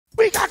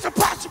We got the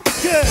possum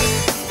good.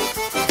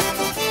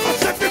 I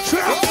set the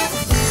trap.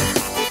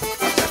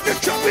 I set the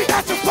trap. We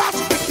got the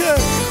possum good.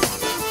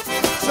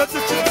 Set the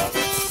trap.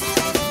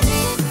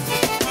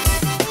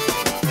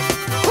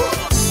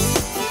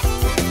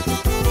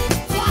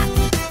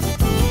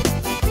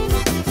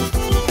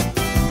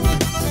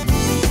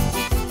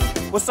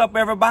 What's up,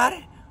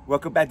 everybody?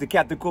 Welcome back to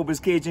Captain Kobe's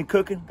Cajun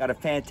Cooking. Got a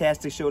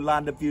fantastic show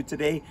lined up for you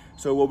today.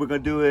 So what we're gonna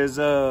do is,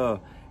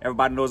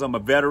 everybody knows I'm a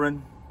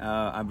veteran.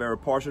 I'm very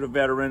partial to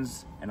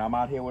veterans, and I'm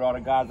out here with all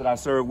the guys that I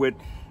served with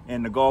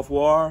in the Gulf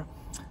War.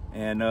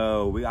 And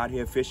we out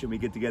here fishing. We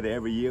get together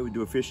every year. We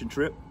do a fishing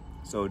trip.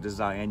 So this is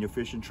our annual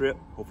fishing trip.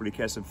 Hopefully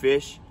catch some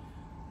fish.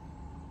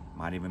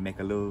 Might even make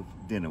a little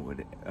dinner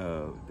with it,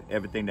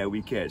 everything that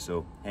we catch.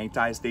 So hang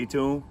tight, stay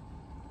tuned.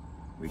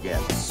 We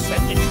got it. Set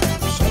the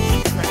trap.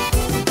 Set the trap.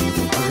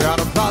 I got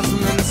a possum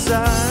in the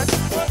side,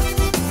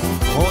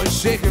 oh, it's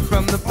shaking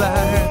from the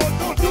back.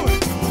 Oh, don't do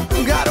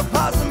it. Got a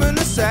possum in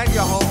the sack,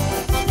 y'all.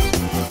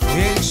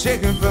 It's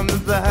shaking from the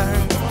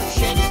back.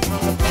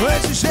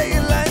 When she shake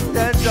it like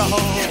that, y'all.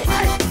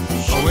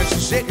 Oh, when she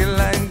shake it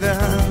like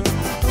that.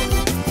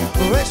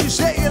 When she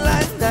shake it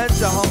like that,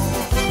 y'all.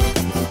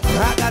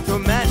 I got the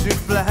magic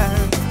flag.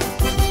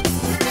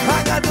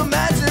 I got the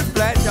magic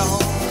flag,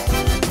 y'all.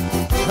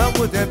 I'm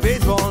with that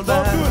baseball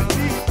bat.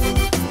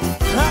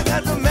 I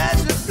got the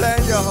magic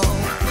flag, y'all.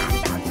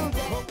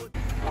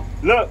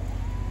 Look,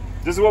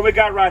 this is what we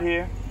got right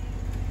here.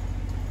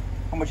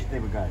 How much you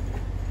think we got?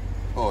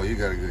 Oh, you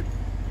got a good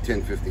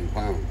 10, 15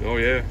 pounds. Oh,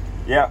 yeah.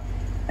 Yeah.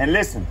 And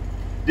listen,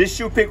 this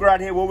Choupique right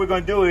here, what we're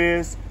gonna do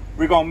is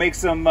we're gonna make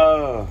some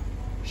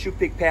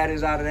Choupique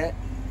patties out of that.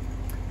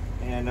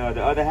 And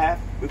the other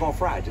half, we're gonna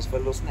fry it just for a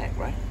little snack,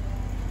 right?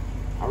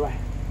 All right,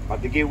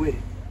 about to get with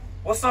it.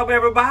 What's up,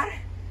 everybody?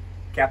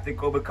 Captain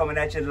Kobe coming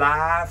at you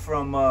live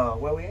from,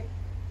 where we at?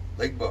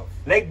 Lake Buff.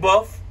 Lake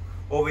Buff,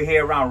 over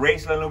here around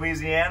Raceland,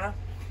 Louisiana.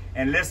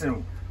 And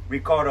listen, we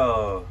caught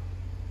a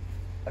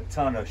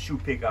ton of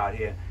Choupique out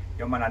here.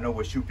 Y'all might not know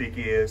what Choupique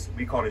is.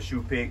 We call it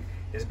Choupique.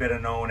 It's better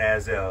known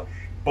as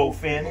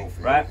Bowfin,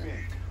 right?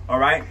 All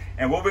right,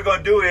 and what we're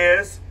gonna do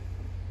is,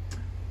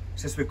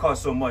 since we caught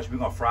so much, we're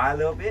gonna fry a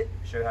little bit,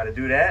 show you how to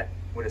do that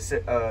with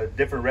a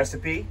different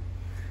recipe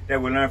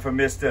that we learned from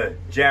Mr.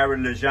 Jared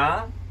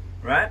Lejean,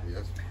 right?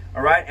 Yes.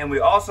 All right, and we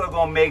also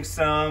gonna make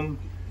some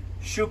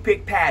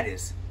Choupique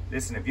patties.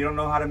 Listen, if you don't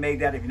know how to make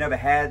that, if you never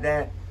had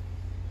that,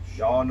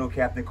 y'all know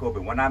Captain Kobe.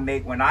 When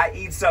I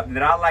eat something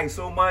that I like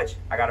so much,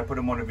 I gotta put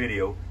them on the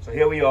video. So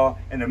here we are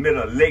in the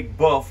middle of Lake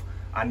Buff.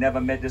 I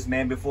never met this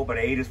man before, but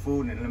I ate his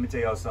food, and let me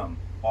tell y'all something,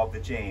 off the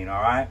chain,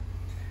 all right?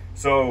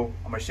 So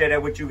I'm gonna share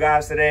that with you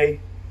guys today.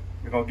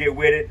 We're gonna get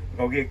with it,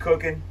 we're gonna get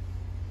cooking.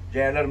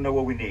 Jared, let them know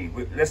what we need.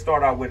 Let's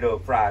start out with the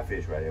fried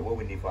fish right there. What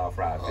we need for our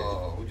fried fish?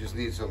 We just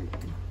need some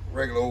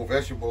regular old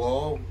vegetable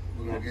oil.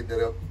 We're gonna get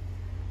that up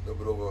a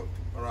little bit over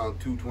around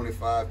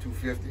 225,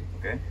 250.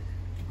 Okay.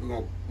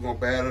 We're gonna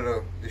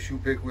batter the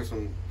Choupique with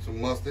some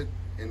mustard,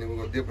 and then we're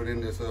gonna dip it in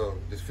this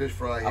fish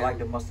fry here. I like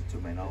the mustard too,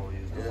 man. I always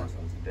use the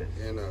mustard.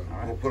 And we're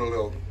gonna put a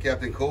little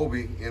Captain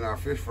Kobe in our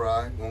fish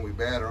fry when we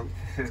batter them.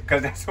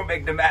 Because that's what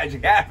make the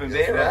magic happen,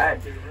 baby. Right.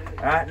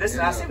 All right. Listen,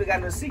 I see we got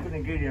a little secret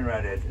ingredient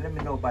right there. Let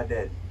me know about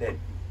that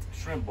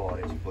shrimp ball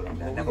that you put on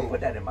that. Never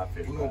put that in my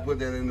fish fry. We're gonna put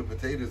that in the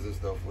potatoes and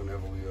stuff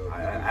whenever we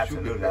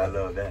absolutely, I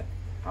love that.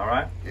 All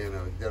right. And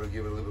that'll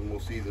give it a little bit more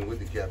season with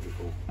the Captain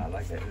Kobe. I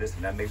like that.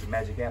 Listen, that makes the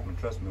magic happen.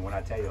 Trust me when I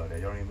tell y'all that.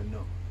 You don't even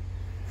know.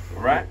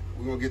 All right.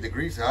 We're gonna get the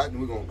grease hot,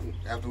 and we're gonna,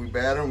 after we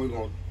batter them, we're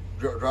gonna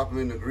drop them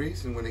in the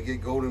grease, and when they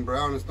get golden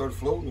brown and start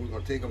floating, we're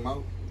gonna take them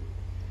out,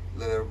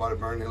 let everybody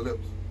burn their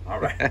lips. All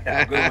right.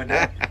 I'm good with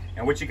that.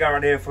 And what you got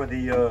right there for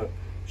the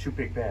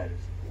Choupique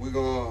patties? We're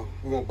gonna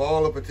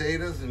ball the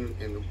potatoes, and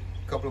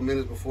a couple of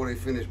minutes before they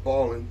finish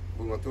balling,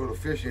 we're gonna throw the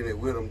fish in it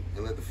with them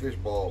and let the fish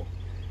ball.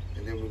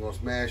 And then we're gonna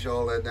smash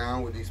all that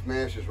down with these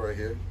smashers right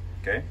here.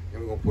 Okay.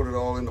 And we're gonna put it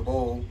all in the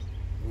bowl.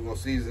 We're gonna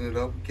season it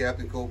up,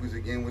 Captain Kobe's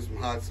again with some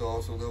hot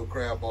sauce, a little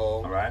crab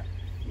ball. All right.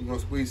 We're gonna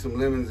squeeze some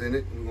lemons in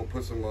it. We're gonna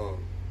put some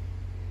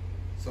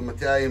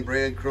Italian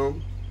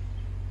breadcrumb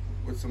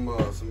with some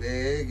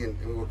egg, and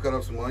we're gonna cut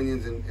up some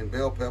onions and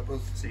bell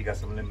peppers. So you got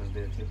some lemons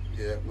there too?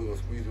 Yeah, we're gonna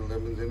squeeze the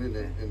lemons in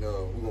it, and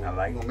we're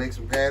gonna make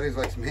some patties,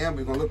 like some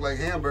hamburger. Gonna look like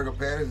hamburger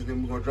patties, and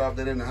then we're gonna drop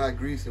that in the hot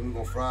grease, and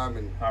we're gonna fry them.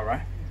 And all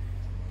right.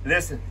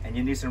 Listen, and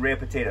you need some red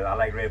potatoes. I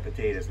like red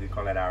potatoes. We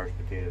call that Irish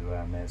potatoes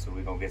around there. So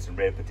we're gonna get some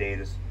red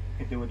potatoes.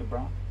 You can do with the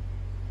brown.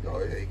 Oh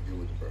yeah, you can do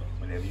with the brown.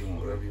 Whatever you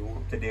want. Whatever you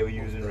want. Today we're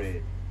using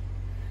red.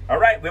 All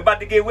right, we're about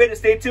to get with it.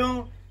 Stay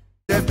tuned.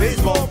 That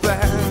baseball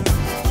bat.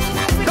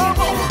 Come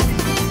on.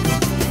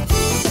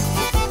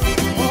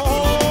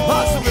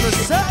 Possum in the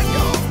sack,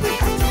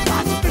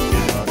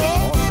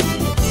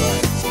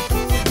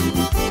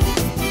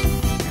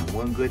 And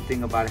one good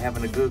thing about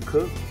having a good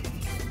cook,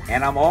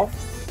 and I'm off,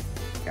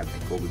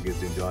 Captain Kobe gets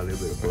to enjoy a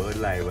little bit of Bud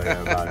Light with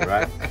everybody,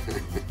 right?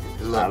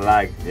 I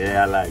like it.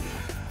 Yeah, I like it.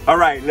 All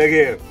right, look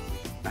here.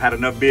 I had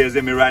enough beers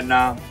in me right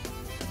now.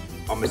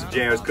 Mr.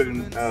 Jared's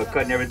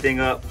cutting everything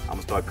up. I'm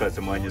gonna start cutting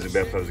some onions and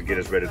bell peppers to get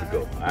us ready to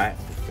go. All right.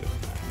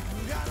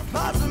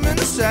 Possum in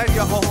the sack,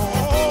 y'all.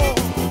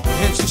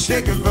 And she's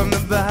shaking from the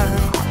back.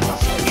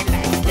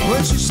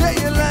 When she shake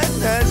it like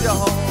that,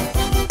 y'all.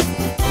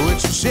 When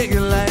she shake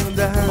it like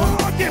that.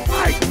 Oh, they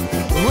fight.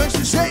 When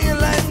she shake it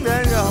like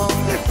that, y'all.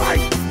 They fight.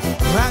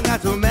 I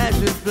got to match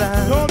it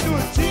fly. Don't do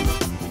it,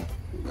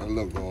 Chief. Got a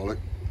little garlic.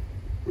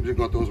 We're just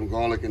gonna throw some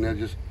garlic in there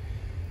just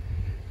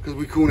because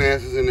we coon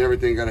asses and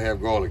everything gotta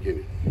have garlic in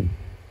it.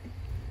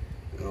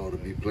 That ought to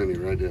be plenty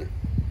right there.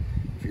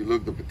 If you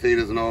look, the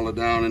potatoes and all are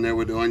down in there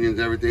with the onions,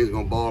 everything's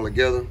gonna ball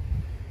together.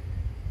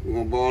 We're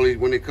gonna ball these,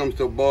 when it comes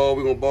to a ball,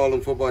 we're gonna ball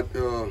them for about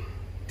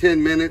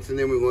 10 minutes, and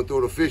then we're gonna throw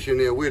the fish in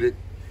there with it.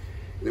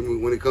 And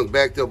then when it comes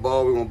back to a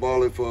ball, we're gonna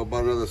ball it for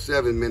about another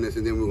 7 minutes,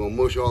 and then we're gonna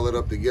mush all that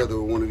up together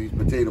with one of these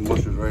potato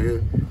mushers right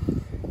here.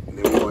 And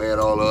then we're gonna add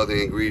all the other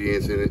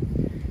ingredients in it.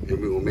 And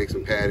we're gonna make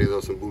some patties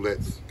or some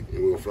boulettes,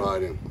 and we're gonna fry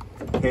them.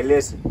 Hey,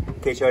 listen, in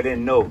case y'all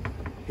didn't know,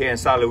 here in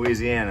South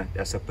Louisiana,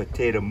 that's a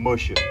potato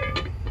musher,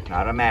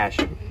 not a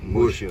masher.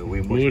 Musher.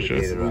 We mush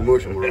potatoes. We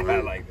mush them around. I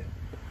like that.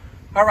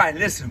 All right,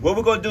 listen, what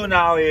we're gonna do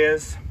now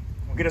is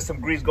we'll get us some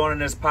grease going in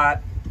this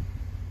pot.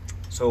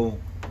 So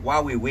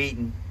while we're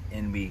waiting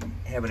and we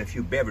having a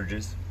few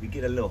beverages, we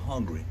get a little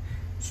hungry.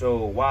 So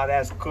while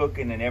that's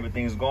cooking and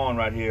everything's going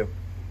right here,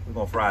 we're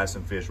gonna fry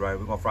some fish, right?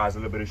 We're gonna fry us a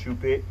little bit of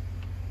Choupique,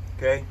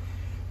 okay?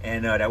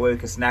 And that way we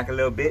can snack a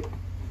little bit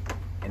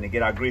and then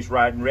get our grease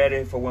right and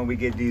ready for when we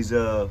get these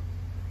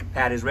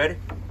patties ready.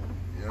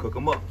 Yep. Cook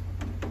them up.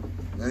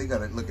 Now you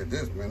gotta look at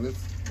this, man. Look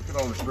at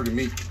all this pretty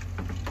meat.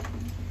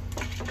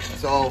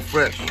 It's all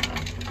fresh,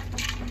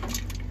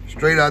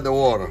 straight out the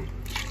water.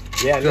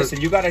 Yeah,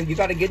 listen, you gotta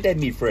get that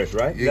meat fresh,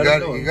 right? You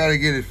gotta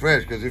get it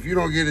fresh, because if you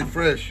don't get it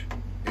fresh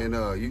and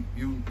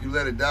you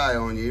let it die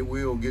on you, it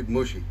will get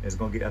mushy. It's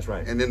gonna get, that's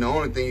right. And then the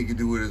only thing you can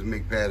do with it is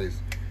make patties.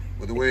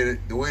 But the way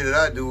that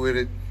I do with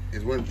it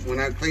is when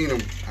I clean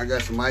them, I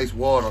got some ice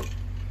water,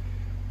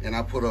 and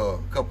I put a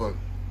cup of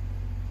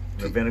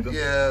vinegar.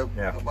 Yeah,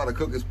 about a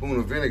cooking spoon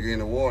of vinegar in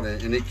the water,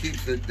 and it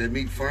keeps the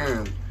meat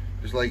firm,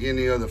 just like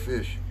any other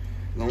fish.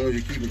 As long as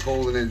you keep it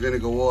cold in that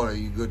vinegar water,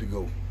 you're good to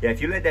go. Yeah,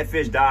 if you let that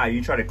fish die,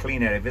 you try to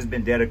clean that. If it's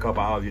been dead a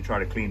couple hours, you try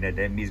to clean that.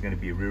 That meat's gonna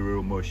be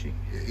real mushy.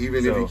 Yeah,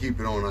 even if you keep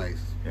it on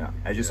ice. Yeah,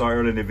 as you saw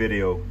earlier in the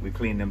video, we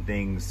clean them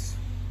things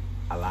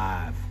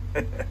alive.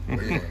 Yeah,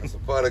 it's a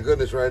pot of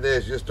goodness right there.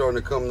 It's just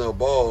starting to come to a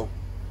ball.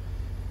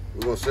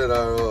 We're gonna set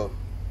our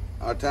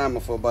timer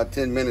for about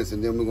 10 minutes,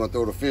 and then we're gonna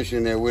throw the fish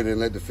in there with it and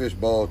let the fish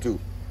ball too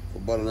for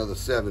about another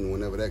 7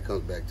 whenever that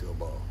comes back to a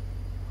ball.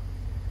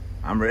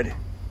 I'm ready.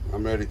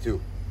 I'm ready too.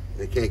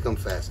 They can't come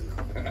fast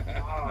enough.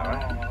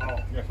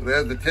 So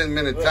there's the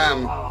 10-minute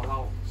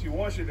timer. She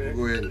wants you to We'll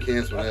go ahead and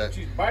cancel that.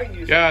 She's biting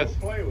you, so Yes. you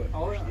play with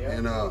her.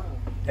 And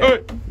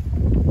Hey.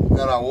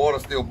 got our water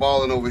still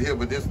boiling over here,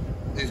 but these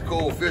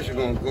cold fish are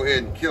gonna go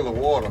ahead and kill the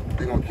water.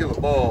 They're gonna kill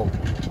the ball.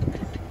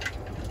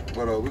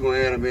 But we're gonna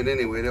add them in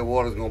anyway. That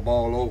water's gonna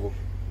boil over,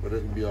 but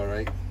it'll be all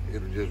right.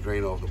 It'll just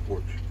drain off the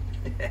porch.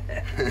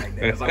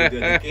 That's how we do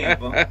it in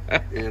camp, huh?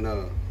 And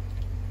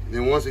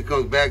then once it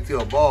comes back to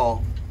a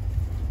ball,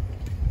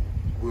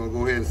 we're gonna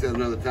go ahead and set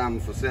another timer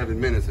for 7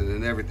 minutes, and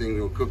then everything's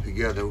gonna cook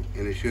together,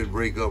 and it should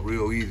break up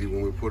real easy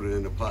when we put it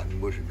in the pot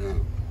and mush it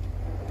down.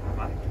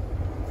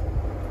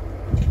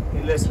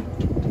 Hey, listen,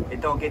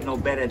 it don't get no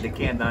better at the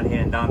camp down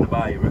here and down the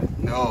bayou, right?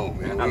 No,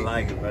 man. I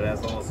like it, but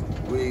that's awesome.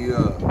 We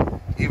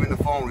even the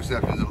phone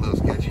reception's a little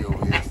sketchy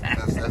over here.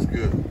 That's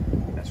good.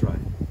 That's right.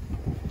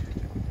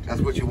 That's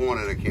what you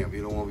want at a camp.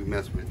 You don't want to be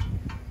messed with.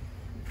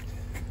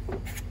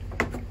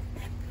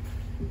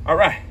 All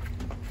right.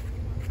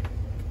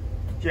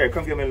 Jared,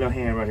 come give me a little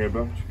hand right here,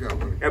 bro. What you got,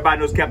 buddy? Everybody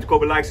knows Captain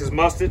Kobe likes his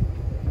mustard.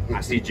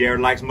 I see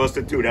Jared likes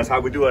mustard too. That's how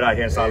we do it out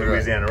here in South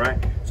Louisiana, right?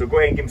 So go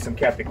ahead and give me some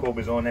Captain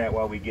Kobe's on that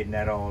while we getting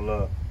that on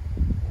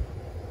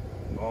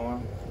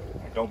going.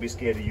 And don't be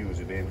scared to use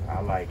it, baby.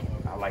 I like it.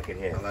 I like it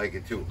here. I like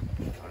it too.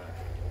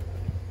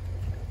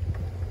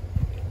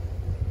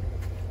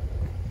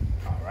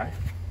 All right.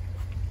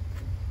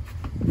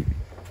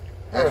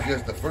 That's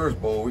just the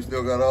first bowl. We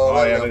still got all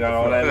that left. We got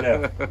all that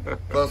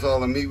left. Plus all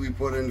the meat we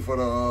put in for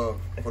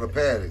the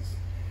patties.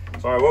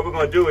 So all right, what we're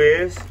gonna do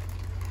is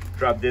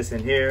drop this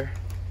in here.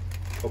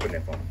 Open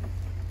that for me.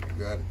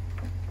 You got it.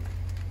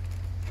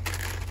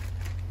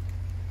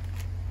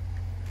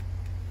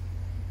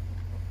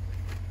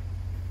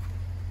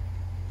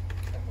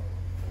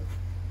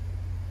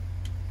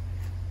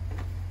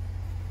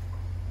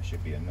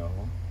 Should be enough.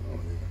 Oh,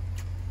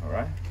 yeah. All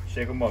right,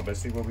 shake them up. Let's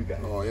see what we got.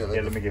 Oh, yeah.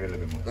 Let me give it a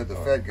little bit more. Let the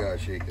fat guy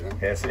shake it, huh?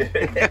 That's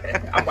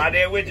it. I'm right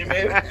there with you,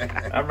 baby.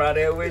 I'm right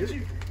there with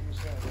you.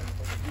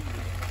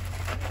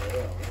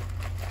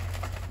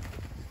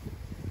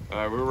 All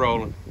right, we're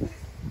rolling.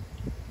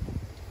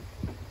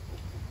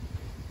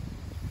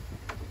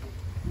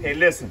 Hey,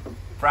 listen,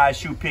 fried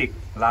Choupique.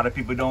 A lot of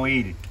people don't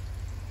eat it.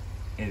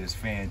 It is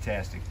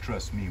fantastic.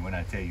 Trust me when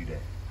I tell you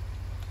that.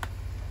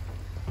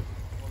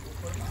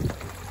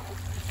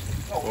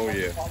 Oh,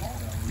 yeah.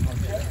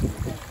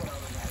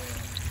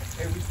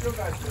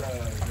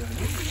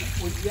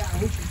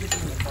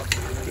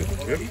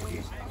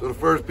 So the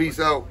first piece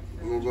out,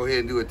 we're gonna go ahead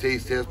and do a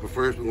taste test, but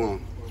first we're gonna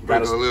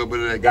Sprinkle a little bit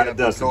of that. Gotta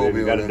Captain dust it, Kobe baby.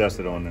 on Gotta there. dust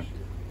it on there.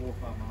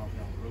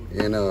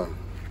 And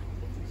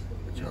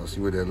y'all see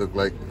what that look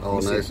like? All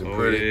Let me nice see. and Oh,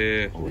 pretty.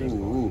 yeah.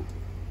 Ooh.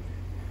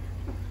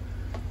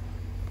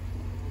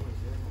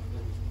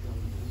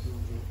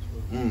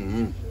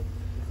 Mm-hmm.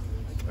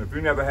 If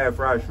you never had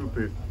fried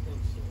Choupique,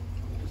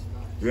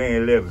 you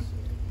ain't living.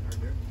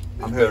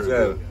 I'm here to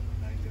tell you.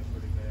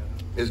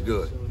 It's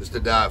good. It's to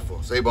die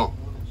for. Say bon.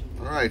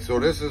 All right, so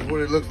this is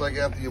what it looks like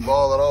after you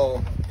ball it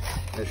all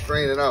and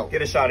strain it out.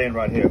 Get a shot in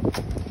right here.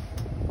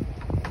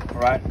 All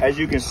right, as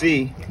you can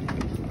see,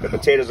 the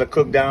potatoes are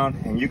cooked down,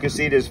 and you can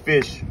see this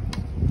fish.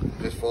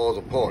 This falls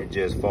apart. It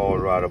just falls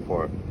right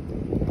apart.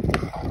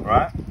 All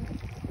right?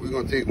 We're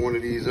gonna take one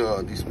of these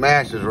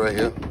smashers right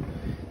here.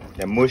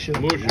 That musher.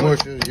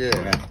 Mushers, yeah.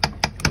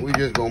 Okay. We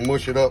just gonna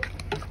mush it up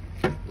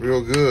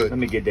real good. Let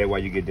me get that while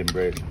you get them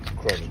bread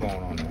crusts going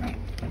on there.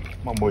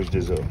 I'm gonna mush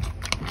this up.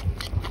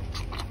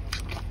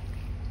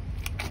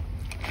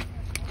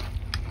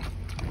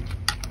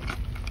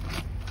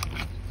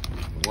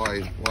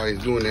 While he's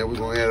doing that, we're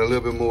gonna add a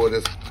little bit more of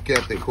this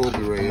Captain Kobe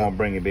right I'm here. gonna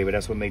bring it, baby.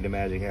 That's what make the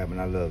magic happen.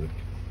 I love it.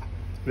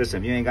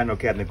 Listen, if you ain't got no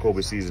Captain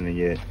Kobe seasoning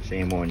yet,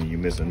 shame on you. You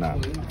missing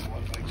out.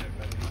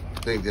 I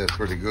think that's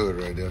pretty good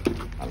right there.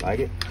 I like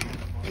it.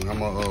 And I'm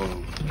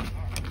gonna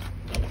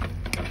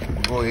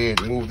go ahead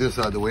and move this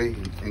out of the way.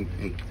 And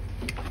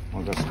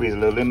I'm gonna squeeze a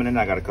little lemon in.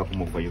 I got a couple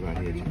more for you right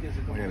here.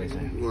 Whatever it's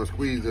in. we're gonna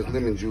squeeze this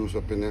lemon juice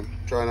up in there.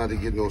 Try not to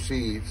get no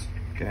seeds.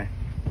 Okay.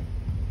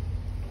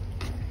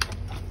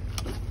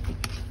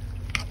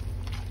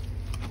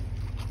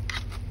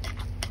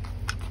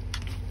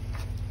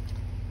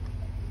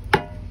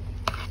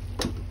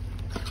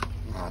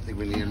 I think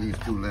we need at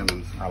least 2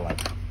 lemons. I like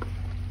it.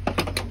 I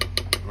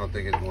don't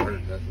think it's gonna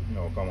hurt nothing.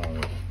 No, come on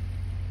with it.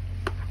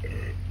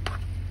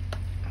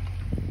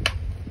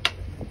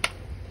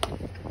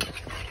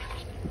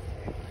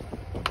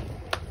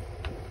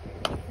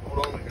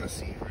 Hold on, I got a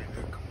seed right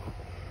there. Come on.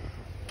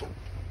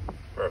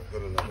 Perfect.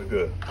 Good enough. We're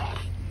good.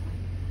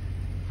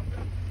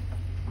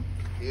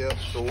 Yeah,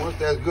 so once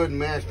that's good and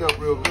mashed up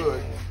real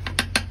good,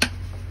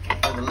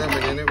 have a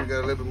lemon in it. We got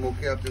a little bit more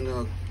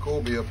Captain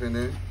Kobe up in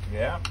there.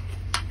 Yeah.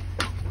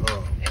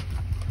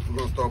 We're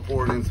gonna start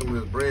pouring in some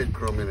of this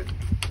breadcrumb in it.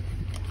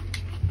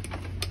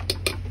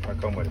 I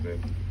come with it,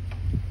 baby.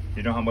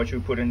 You know how much you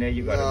put in there?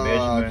 You got a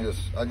measurement?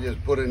 I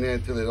just put in there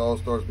until it all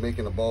starts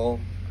making a ball.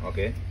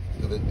 Okay.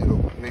 So that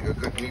it'll make a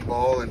good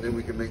meatball, and then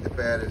we can make the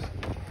patties.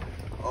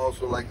 I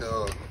also like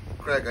to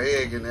crack an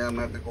egg in there. I'm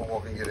gonna have to go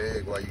walk and get an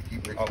egg while you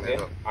keep mixing Okay.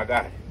 it up. I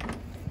got it.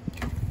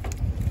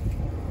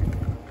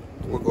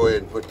 We'll go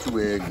ahead and put 2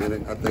 eggs in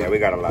it. I think, Yeah, we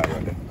got a lot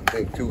right there. I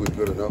think 2 is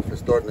good enough.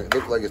 It's starting to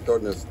look like it's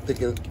starting to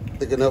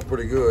thicken up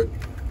pretty good.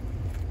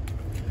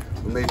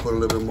 We may put a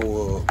little bit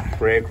more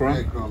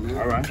Breadcrumb? breadcrumb in.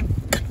 All right.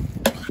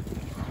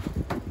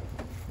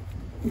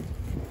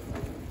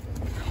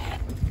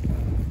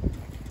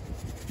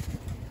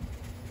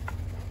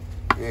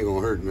 Ain't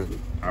gonna hurt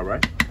nothing. All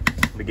right.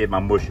 Let me get my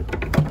musher.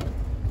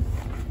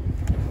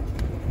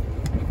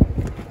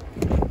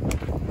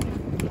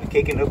 The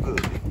cake look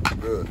good.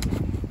 Good.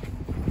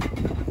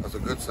 That's a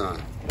good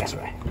sign. That's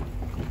right.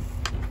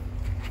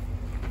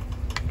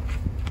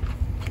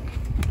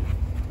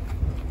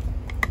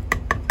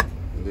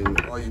 And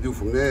then all you do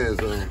from there is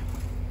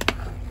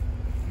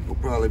it'll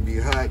probably be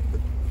hot,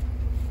 but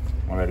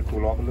Want to let it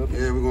cool off a little bit?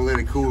 yeah, we're gonna let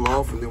it cool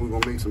off, and then we're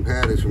gonna make some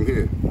patties from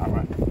here. All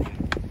right.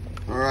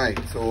 All right,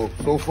 so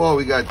far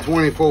we got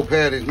 24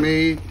 patties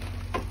made.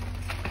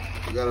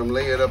 We got them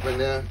layered up in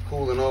there,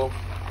 cooling off.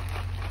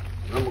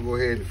 I'm gonna go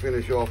ahead and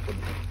finish off with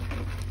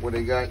what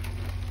they got.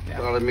 Yeah.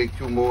 Probably make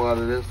 2 more out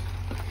of this.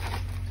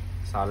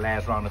 It's our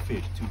last round of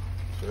fish, too.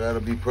 So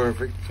that'll be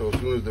perfect. So as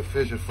soon as the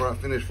fish is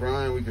finished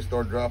frying, we can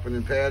start dropping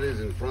in patties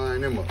and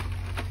frying them up.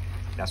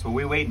 That's what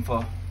we're waiting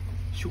for.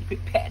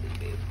 Choupique Patties,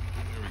 baby.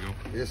 There we go.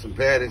 Here's some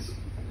patties.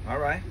 All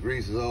right.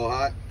 Grease is all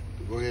hot.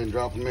 Go ahead and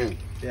drop them in.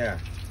 Yeah.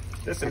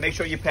 Listen, make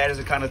sure your patties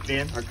are kind of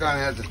thin. I kind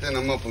of have to thin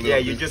them up a little Yeah,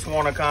 bit. you just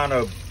want to kind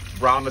of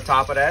brown the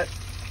top of that.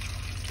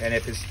 And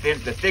if it's thin,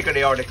 the thicker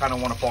they are, they kind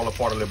of want to fall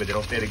apart a little bit. They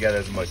don't stay together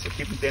as much. So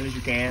keep them thin as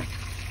you can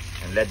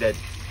and let that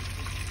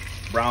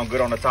brown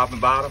good on the top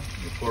and bottom.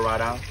 You pull right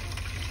out.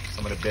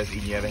 Some of the best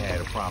eating you ever had,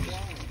 I promise.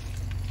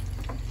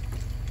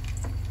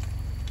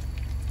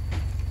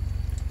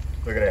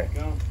 Look at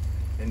that.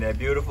 Isn't that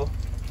beautiful?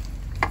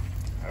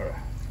 All right.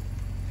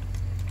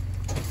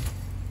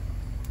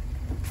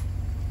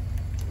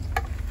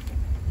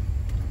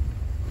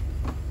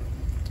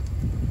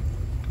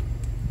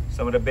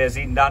 Some of the best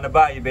eating down the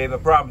bayou, baby, I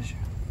promise you.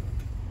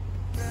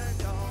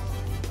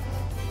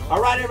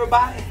 All right,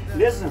 everybody,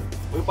 listen,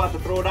 we're about to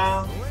throw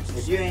down.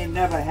 If you ain't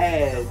never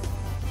had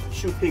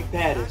Choupique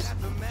Patties,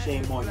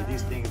 shame on you.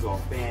 These things are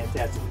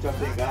fantastic. What y'all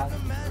think, guys?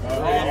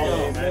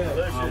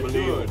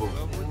 Unbelievable.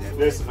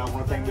 Listen, I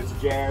want to thank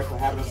Mr. Jared for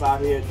having us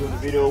out here, doing the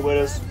video with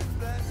us,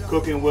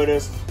 cooking with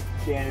us,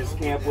 sharing this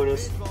camp with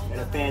us. Had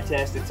a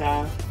fantastic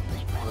time.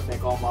 I want to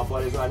thank all my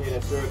buddies out here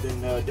that served in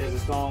Desert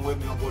Storm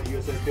with me on board the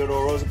USS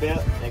Theodore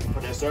Roosevelt. Thank you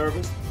for their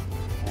service.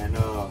 And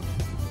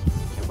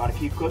everybody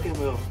keep cooking.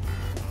 We'll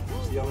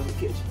See y'all in the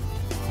kitchen.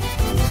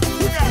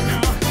 We got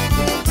now.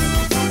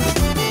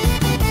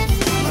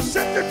 I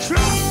set the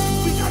trap.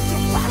 We got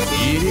some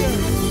posse.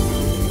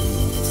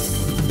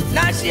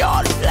 Now she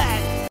all the flag.